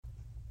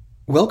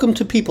Welcome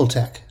to People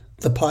Tech,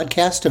 the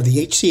podcast of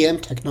the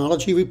HCM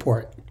Technology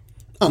Report.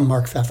 I'm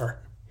Mark Pfeffer.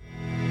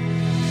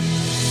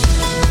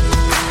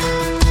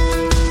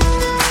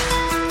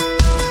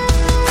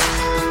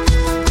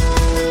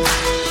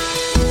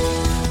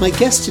 My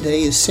guest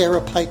today is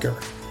Sarah Peiker,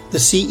 the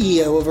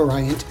CEO of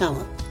Orion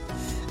Talent.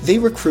 They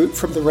recruit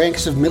from the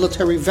ranks of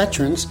military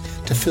veterans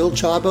to fill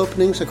job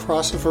openings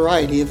across a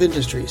variety of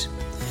industries.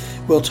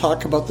 We'll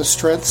talk about the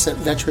strengths that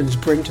veterans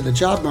bring to the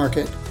job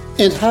market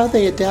and how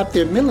they adapt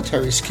their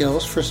military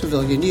skills for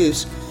civilian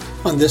use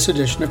on this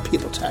edition of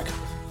People Tech.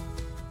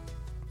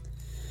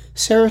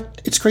 Sarah,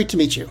 it's great to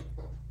meet you.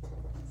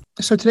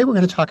 So today we're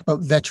going to talk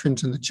about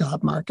veterans in the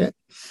job market.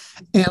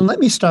 And let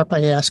me start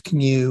by asking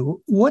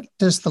you, what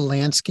does the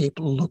landscape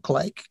look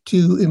like?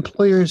 Do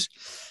employers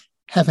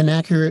have an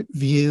accurate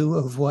view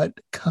of what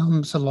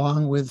comes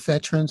along with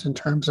veterans in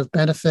terms of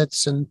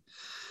benefits and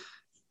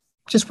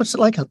just what's it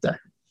like out there?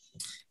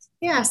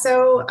 Yeah,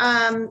 so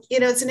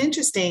it's an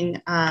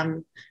interesting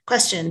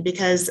question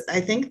because I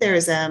think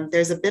there's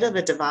a bit of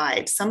a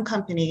divide. Some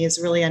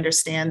companies really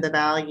understand the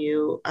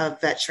value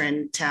of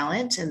veteran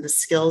talent and the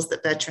skills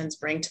that veterans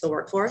bring to the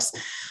workforce,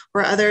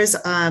 where others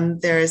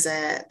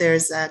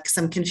there's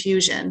some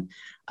confusion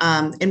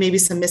and maybe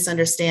some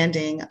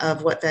misunderstanding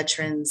of what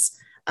veterans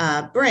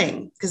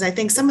bring. Because I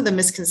think some of the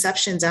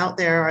misconceptions out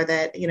there are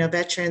that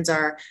veterans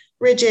are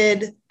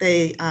rigid,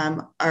 they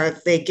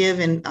give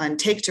and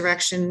take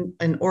direction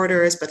and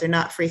orders, but they're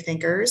not free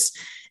thinkers,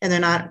 and they're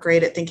not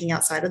great at thinking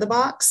outside of the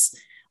box.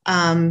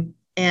 And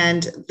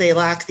they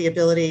lack the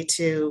ability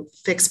to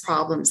fix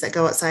problems that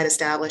go outside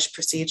established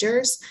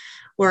procedures,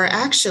 where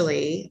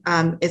actually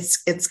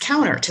it's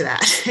counter to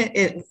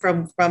that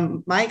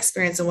from my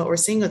experience and what we're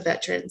seeing with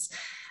veterans,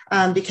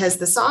 because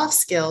the soft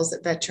skills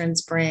that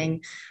veterans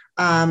bring,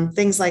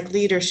 things like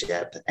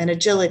leadership and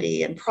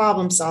agility and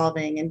problem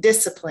solving and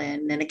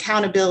discipline and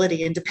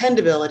accountability and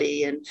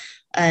dependability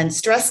and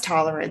stress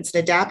tolerance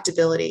and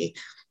adaptability,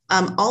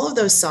 all of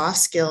those soft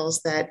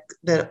skills that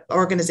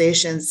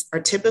organizations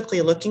are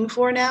typically looking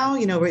for now.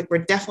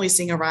 We're definitely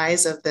seeing a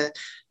rise of the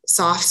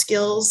soft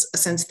skills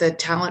since the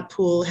talent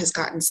pool has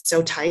gotten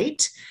so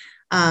tight.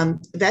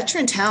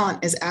 Veteran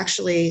talent is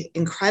actually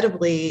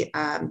incredibly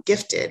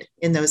gifted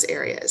in those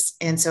areas.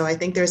 And so I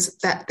think there's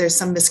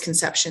some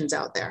misconceptions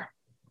out there.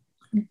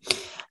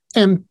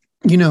 And,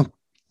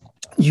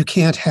 you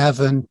can't have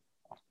an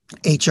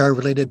HR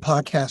related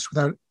podcast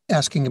without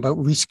asking about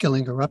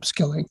reskilling or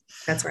upskilling.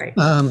 That's right.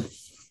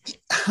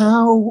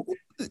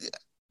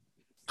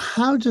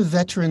 How do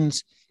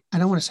veterans, I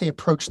don't want to say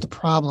approach the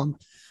problem,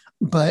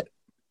 but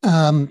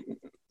are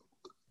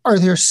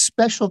there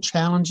special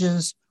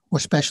challenges or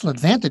special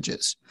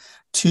advantages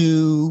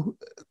to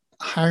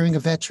hiring a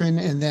veteran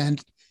and then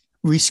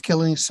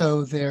reskilling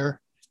so their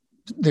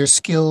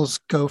skills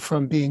go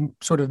from being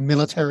sort of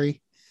military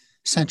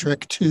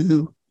centric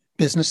to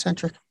business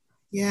centric?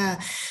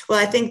 Yeah, well,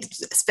 I think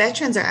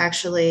veterans are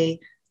actually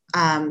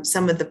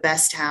some of the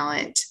best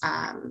talent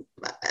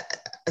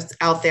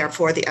out there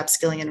for the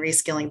upskilling and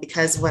reskilling,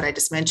 because what I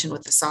just mentioned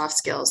with the soft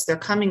skills, they're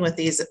coming with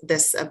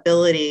this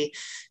ability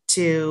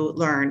to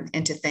learn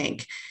and to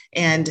think.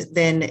 And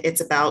then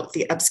it's about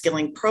the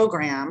upskilling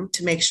program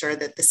to make sure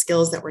that the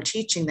skills that we're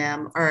teaching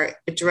them are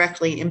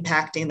directly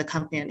impacting the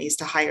company that needs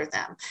to hire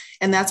them.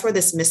 And that's where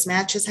this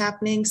mismatch is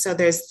happening. So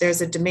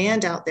there's a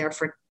demand out there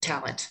for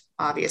talent.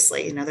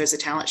 Obviously, there's a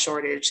talent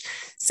shortage.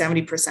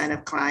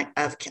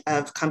 70%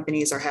 of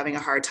companies are having a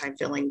hard time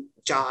filling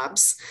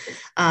jobs.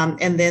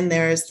 And then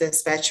there's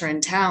this veteran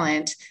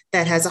talent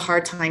that has a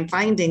hard time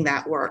finding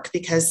that work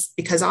because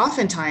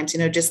oftentimes,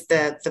 just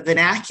the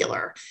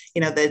vernacular,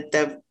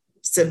 the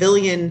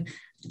civilian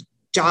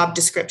job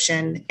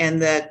description and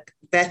the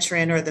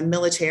veteran or the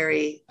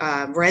military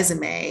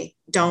resume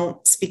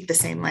don't speak the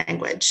same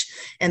language,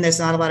 and there's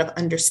not a lot of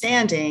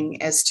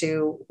understanding as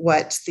to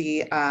what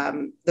the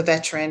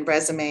veteran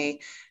resume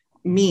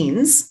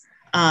means.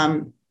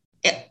 And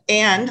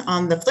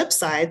on the flip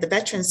side, the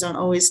veterans don't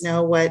always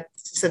know what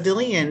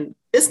civilian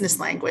business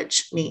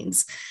language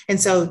means, and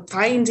so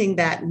finding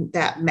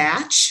that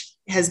match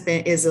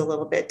is a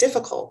little bit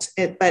difficult.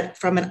 But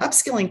from an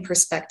upskilling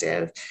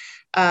perspective,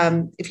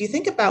 if you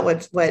think about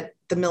what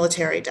the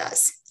military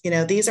does,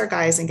 these are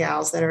guys and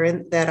gals that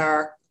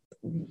are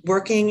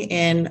working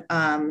in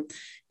an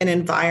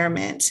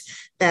environment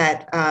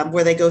that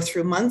where they go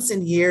through months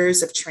and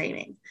years of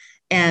training,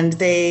 and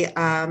they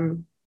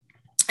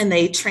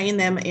train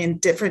them in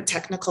different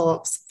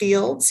technical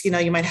fields. You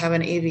might have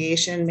an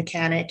aviation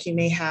mechanic, you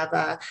may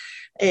have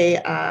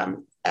a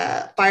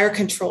fire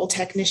control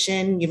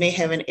technician, you may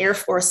have an Air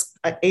Force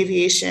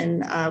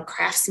aviation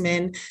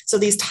craftsman. So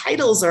these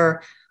titles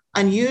are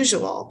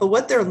unusual, but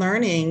what they're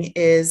learning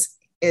is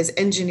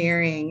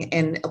engineering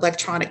and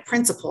electronic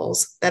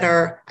principles that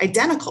are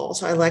identical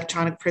to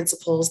electronic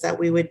principles that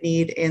we would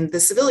need in the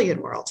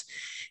civilian world.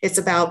 It's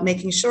about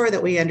making sure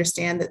that we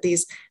understand that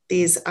these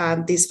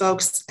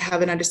folks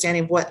have an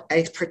understanding of what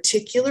a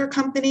particular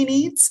company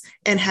needs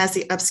and has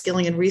the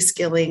upskilling and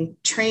reskilling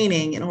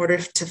training in order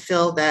to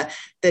fill the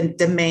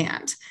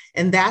demand.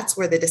 And that's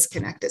where the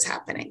disconnect is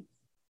happening.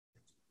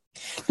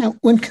 Now,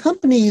 when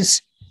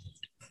companies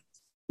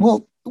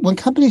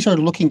are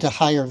looking to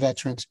hire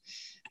veterans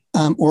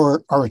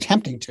or are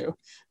attempting to,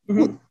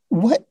 mm-hmm.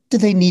 what do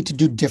they need to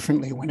do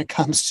differently when it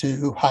comes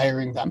to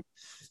hiring them?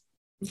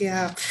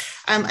 Yeah,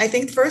 I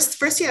think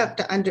first you have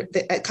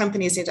to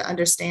companies need to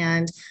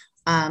understand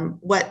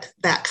what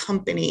that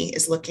company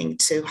is looking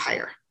to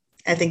hire.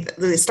 I think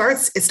it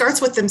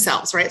starts with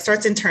themselves, right? It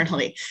starts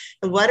internally.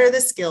 What are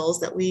the skills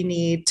that we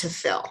need to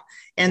fill?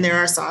 And there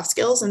are soft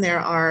skills and there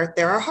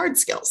are hard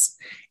skills.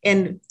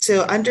 And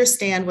to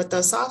understand what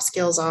those soft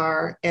skills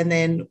are, and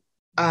then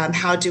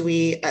how do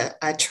we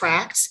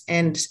attract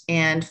and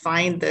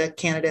find the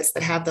candidates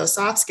that have those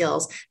soft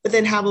skills, but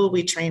then how will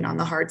we train on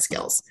the hard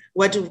skills?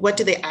 What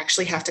do they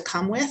actually have to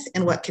come with,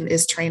 and what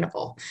is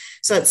trainable?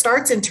 So it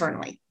starts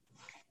internally.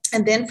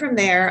 And then from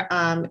there,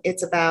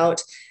 it's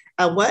about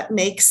what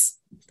makes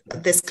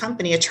this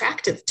company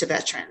attractive to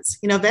veterans.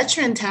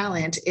 Veteran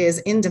talent is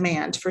in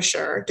demand for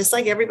sure, just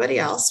like everybody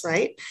else,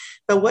 right?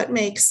 But what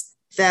makes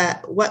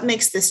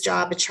this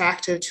job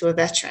attractive to a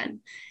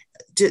veteran?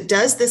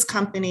 Does this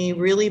company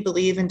really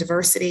believe in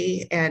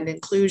diversity and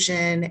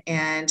inclusion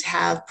and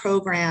have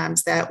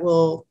programs that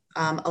will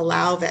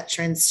allow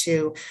veterans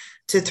to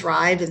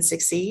thrive and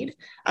succeed,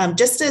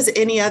 just as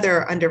any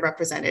other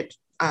underrepresented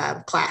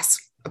class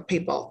of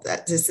people?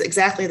 That is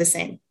exactly the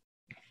same.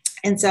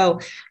 And so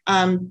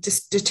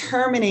just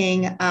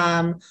determining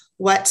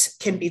what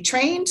can be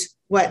trained,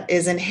 what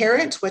is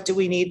inherent, what do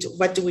we need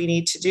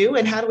to do,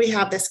 and how do we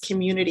have this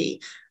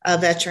community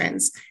of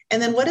veterans? And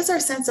then what is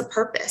our sense of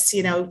purpose?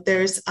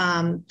 There's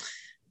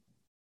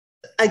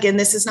again,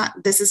 this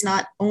is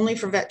not only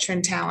for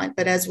veteran talent,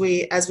 but as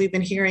we've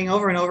been hearing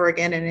over and over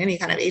again in any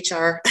kind of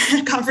HR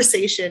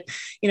conversation,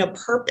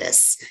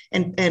 purpose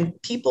and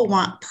people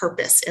want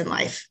purpose in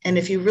life. And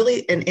if you really,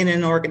 in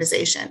an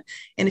organization,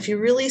 and if you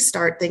really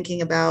start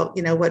thinking about,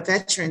 what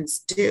veterans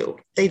do,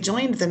 they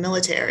joined the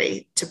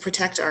military to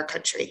protect our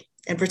country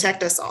and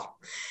protect us all.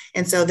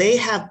 And so they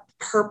have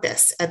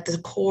purpose at the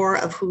core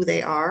of who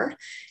they are.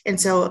 And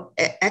so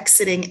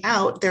exiting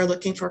out, they're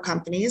looking for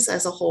companies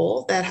as a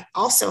whole that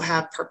also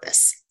have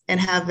purpose and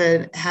have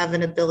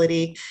an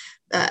ability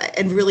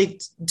and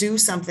really do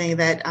something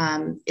that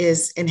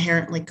is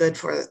inherently good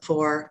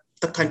for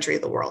the country,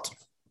 the world.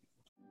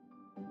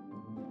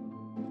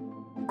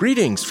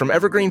 Greetings from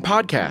Evergreen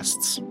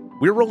Podcasts.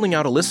 We're rolling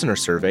out a listener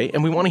survey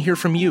and we want to hear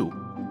from you.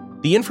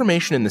 The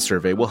information in the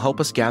survey will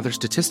help us gather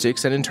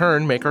statistics and in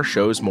turn make our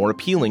shows more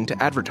appealing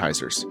to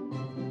advertisers.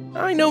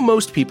 I know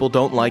most people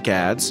don't like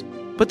ads,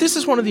 but this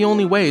is one of the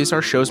only ways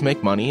our shows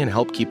make money and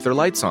help keep their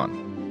lights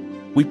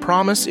on. We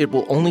promise it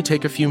will only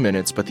take a few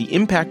minutes, but the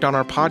impact on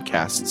our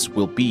podcasts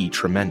will be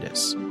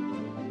tremendous.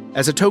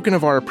 As a token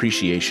of our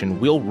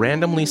appreciation, we'll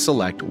randomly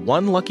select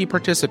one lucky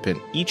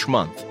participant each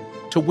month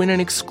to win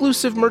an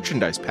exclusive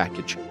merchandise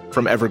package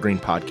from Evergreen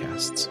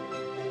Podcasts.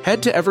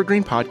 Head to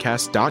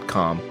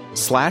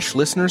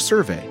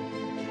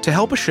evergreenpodcast.com/listenersurvey to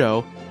help a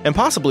show and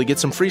possibly get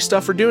some free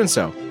stuff for doing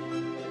so.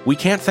 We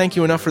can't thank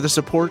you enough for the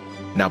support.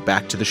 Now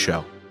back to the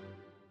show.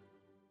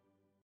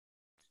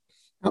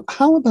 Now,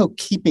 how about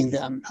keeping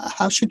them?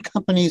 How should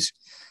companies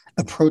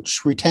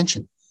approach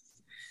retention?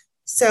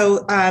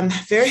 So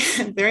very,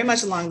 very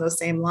much along those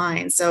same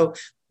lines. So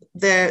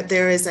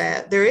there is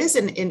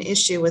an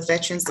issue with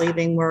veterans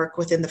leaving work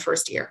within the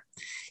first year.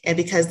 And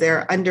because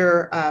they're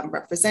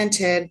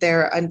underrepresented,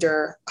 they're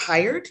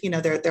underhired,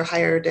 they're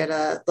hired at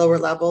a lower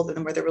level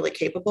than where they're really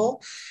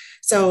capable.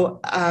 So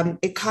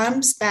it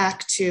comes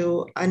back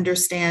to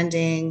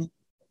understanding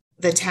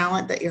the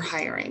talent that you're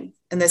hiring.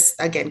 And this,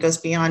 again, goes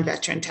beyond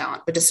veteran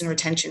talent, but just in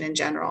retention in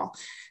general.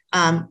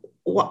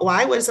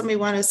 Why would somebody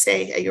want to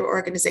stay at your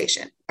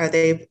organization? Are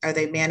they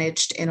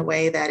managed in a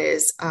way that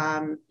is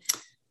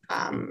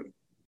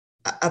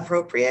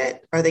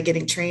appropriate? Are they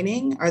getting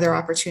training? Are there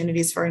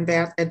opportunities for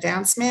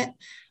advancement?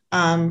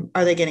 Are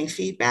they getting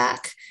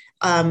feedback?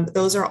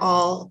 Those are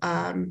all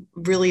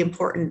really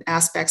important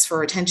aspects for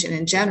retention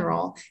in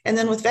general. And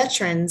then with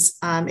veterans,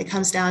 it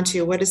comes down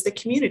to, what is the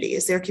community?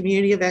 Is there a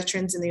community of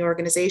veterans in the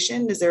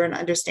organization? Is there an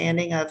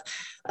understanding of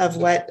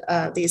what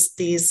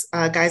these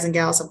guys and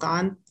gals have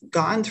gone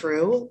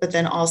through, but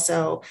then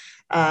also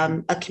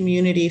a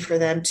community for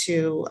them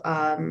to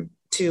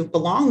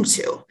belong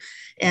to?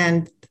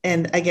 And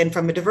again,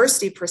 from a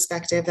diversity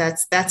perspective,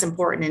 that's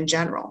important in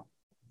general.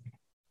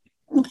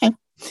 Okay.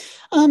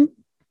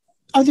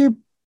 Are there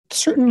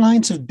certain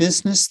lines of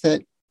business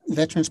that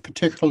veterans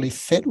particularly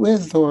fit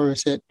with, or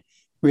does it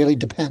really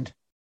depend?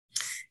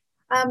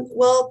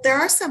 Well, there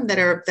are some that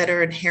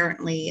are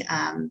inherently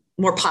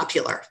more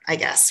popular, I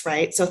guess,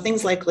 right? So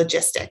things like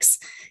logistics.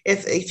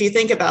 If you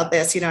think about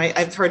this,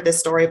 I've heard this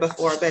story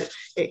before, but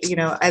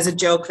as a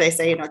joke, they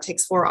say, it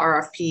takes 4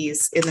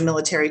 RFPs in the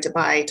military to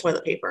buy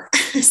toilet paper.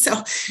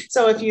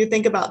 So if you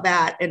think about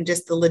that and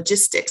just the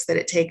logistics that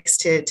it takes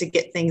to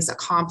get things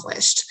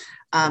accomplished,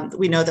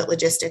 we know that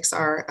logistics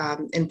are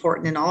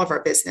important in all of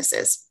our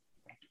businesses.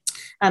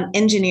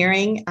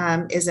 Engineering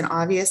is an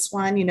obvious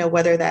one,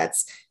 whether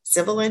that's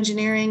civil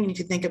engineering. And if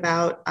you think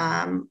about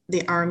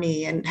the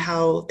Army and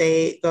how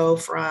they go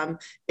from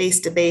base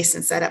to base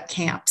and set up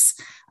camps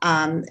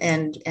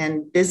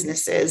and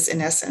businesses,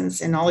 in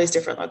essence, in all these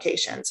different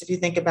locations. If you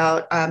think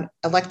about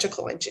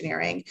electrical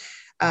engineering,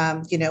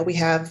 we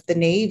have the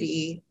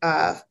Navy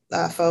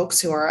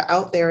folks who are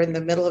out there in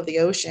the middle of the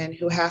ocean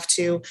who have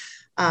to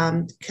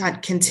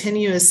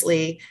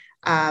continuously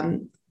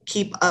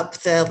keep up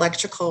the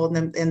electrical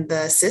in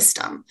the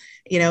system.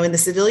 In the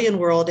civilian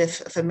world,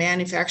 if a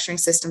manufacturing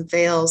system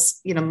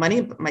fails,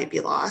 money might be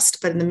lost.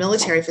 But in the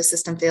military, if a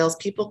system fails,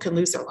 people can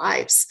lose their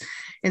lives.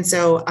 And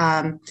so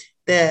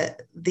the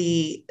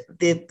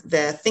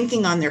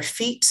thinking on their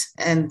feet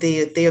and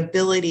the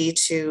ability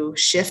to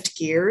shift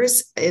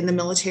gears in the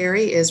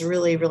military is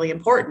really, really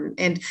important.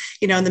 And,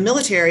 in the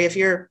military, if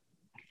you're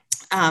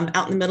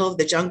out in the middle of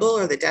the jungle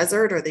or the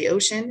desert or the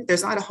ocean,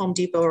 there's not a Home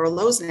Depot or a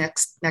Lowe's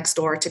next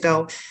door to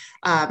go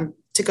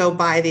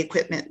buy the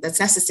equipment that's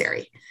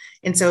necessary.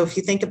 And so if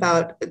you think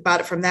about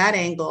it from that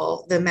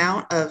angle, the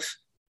amount of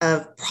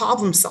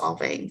problem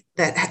solving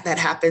that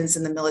happens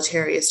in the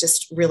military is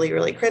just really,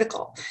 really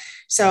critical.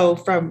 So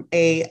from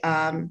a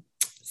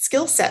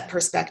skill set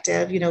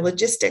perspective,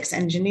 logistics,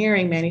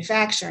 engineering,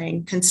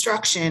 manufacturing,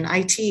 construction,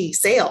 IT,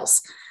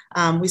 sales,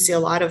 we see a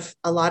lot of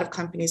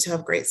companies who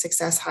have great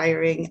success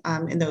hiring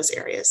in those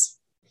areas.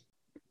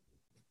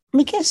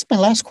 I guess my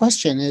last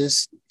question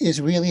is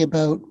really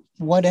about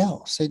what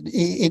else.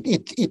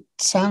 It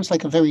sounds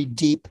like a very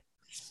deep,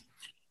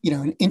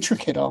 an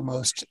intricate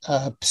almost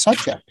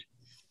subject.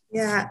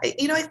 Yeah,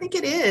 I think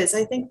it is.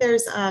 I think it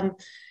is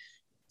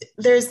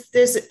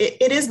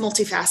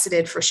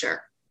multifaceted for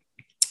sure.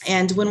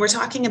 And when we're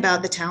talking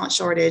about the talent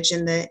shortage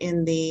in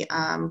the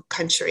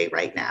country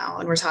right now,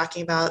 and we're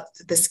talking about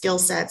the skill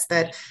sets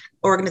that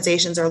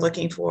organizations are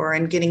looking for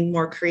and getting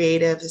more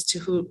creative as to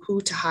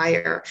who to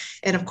hire,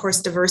 and of course,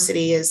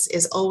 diversity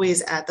is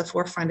always at the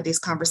forefront of these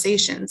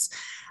conversations.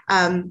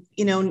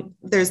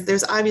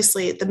 There's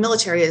obviously the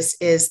military is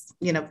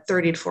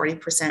 30 to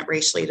 40%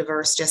 racially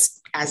diverse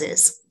just as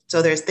is.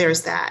 So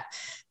there's that.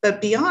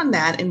 But beyond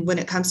that, and when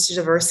it comes to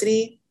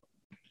diversity,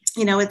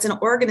 it's an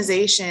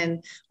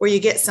organization where you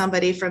get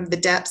somebody from the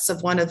depths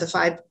of one of the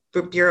 5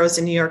 bureaus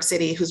in New York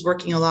City who's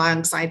working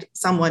alongside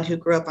someone who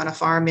grew up on a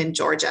farm in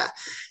Georgia,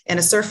 and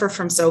a surfer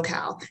from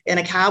SoCal, and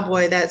a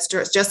cowboy that's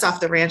just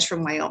off the ranch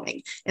from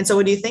Wyoming. And so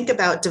when you think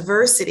about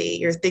diversity,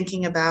 you're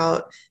thinking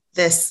about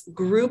this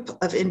group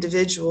of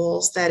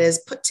individuals that is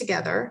put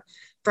together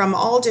from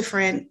all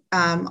different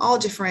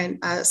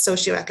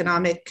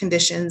socioeconomic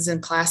conditions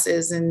and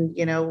classes, and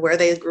where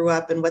they grew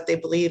up and what they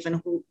believe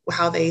and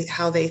how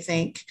they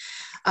think,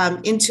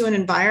 into an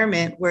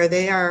environment where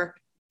they are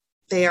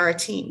a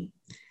team.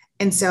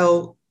 And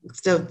so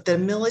the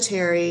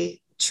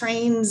military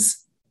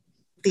trains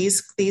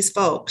these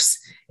folks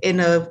in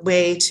a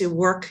way to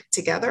work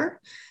together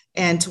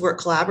and to work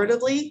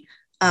collaboratively.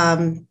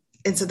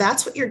 And so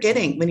that's what you're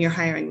getting when you're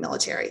hiring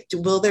military.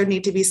 Will there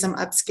need to be some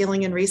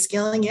upskilling and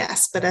reskilling?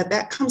 Yes, but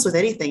that comes with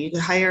anything. You could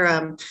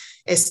hire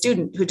a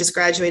student who just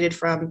graduated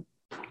from,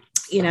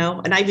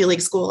 an Ivy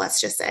League school,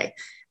 let's just say,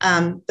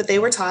 but they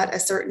were taught a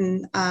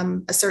certain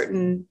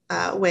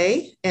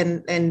way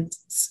and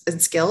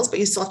skills, but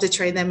you still have to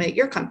train them at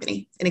your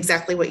company in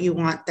exactly what you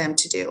want them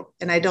to do.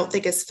 And I don't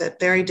think it's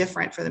very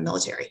different for the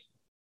military.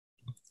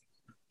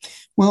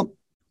 Well,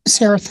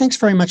 Sarah, thanks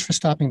very much for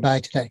stopping by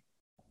today.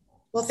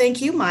 Well,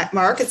 thank you,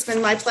 Mark. It's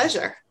been my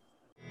pleasure.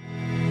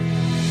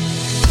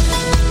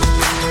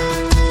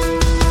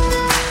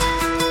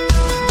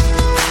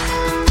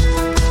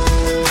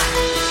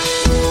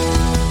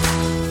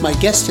 My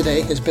guest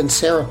today has been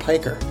Sarah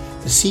Peiker,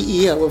 the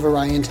CEO of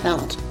Orion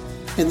Talent.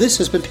 And this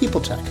has been People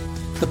Tech,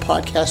 the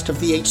podcast of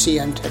the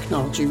HCM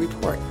Technology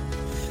Report.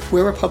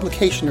 We're a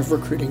publication of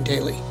Recruiting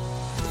Daily.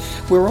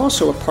 We're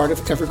also a part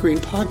of Evergreen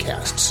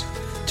Podcasts.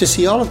 To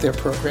see all of their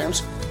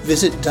programs,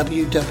 visit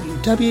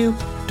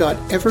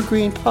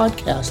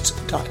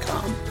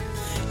www.evergreenpodcasts.com.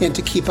 And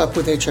to keep up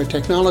with HR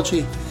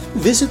technology,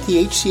 visit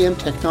the HCM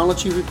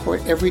Technology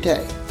Report every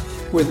day.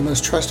 We're the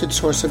most trusted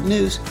source of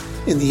news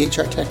in the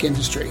HR tech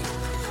industry.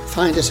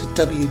 Find us at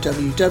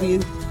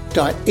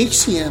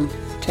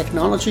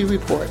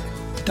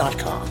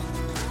www.hcmtechnologyreport.com.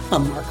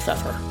 I'm Mark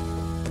Pfeffer.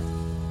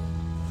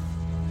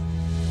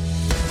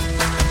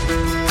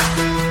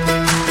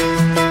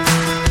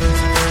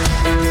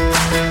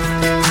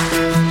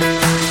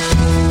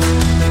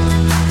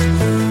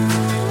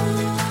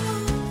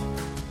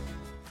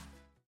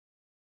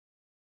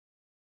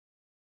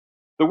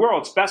 The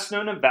world's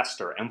best-known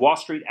investor and Wall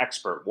Street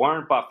expert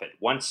Warren Buffett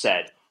once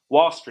said,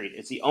 "Wall Street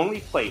is the only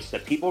place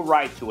that people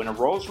ride to in a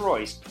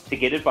Rolls-Royce to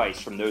get advice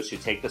from those who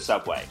take the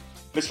subway."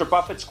 Mr.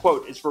 Buffett's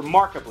quote is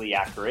remarkably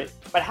accurate,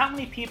 but how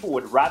many people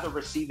would rather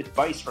receive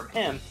advice from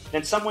him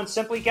than someone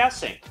simply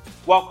guessing?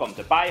 Welcome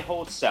to Buy,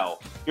 Hold,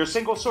 Sell, your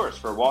single source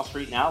for Wall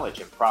Street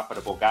knowledge and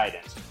profitable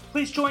guidance.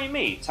 Please join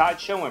me, Todd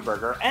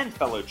Schoenberger, and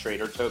fellow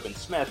trader Tobin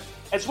Smith,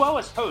 as well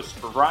as host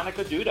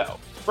Veronica Dudo,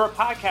 for a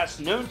podcast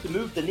known to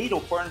move the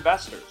needle for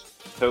investors.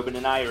 Tobin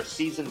and I are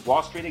seasoned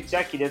Wall Street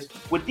executives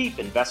with deep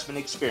investment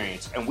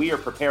experience, and we are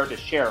prepared to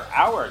share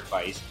our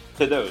advice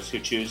to those who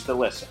choose to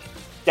listen.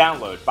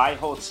 Download Buy,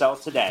 Hold, Sell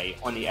today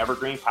on the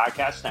Evergreen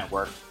Podcast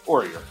Network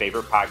or your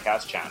favorite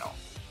podcast channel.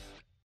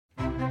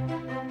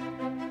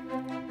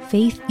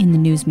 Faith in the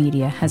news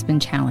media has been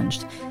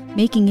challenged,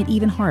 making it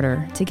even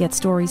harder to get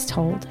stories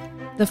told.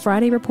 The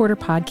Friday Reporter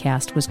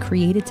podcast was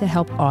created to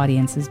help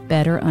audiences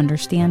better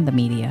understand the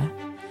media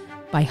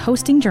by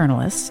hosting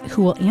journalists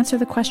who will answer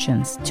the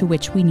questions to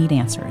which we need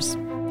answers.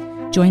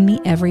 Join me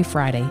every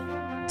Friday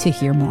to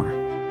hear more.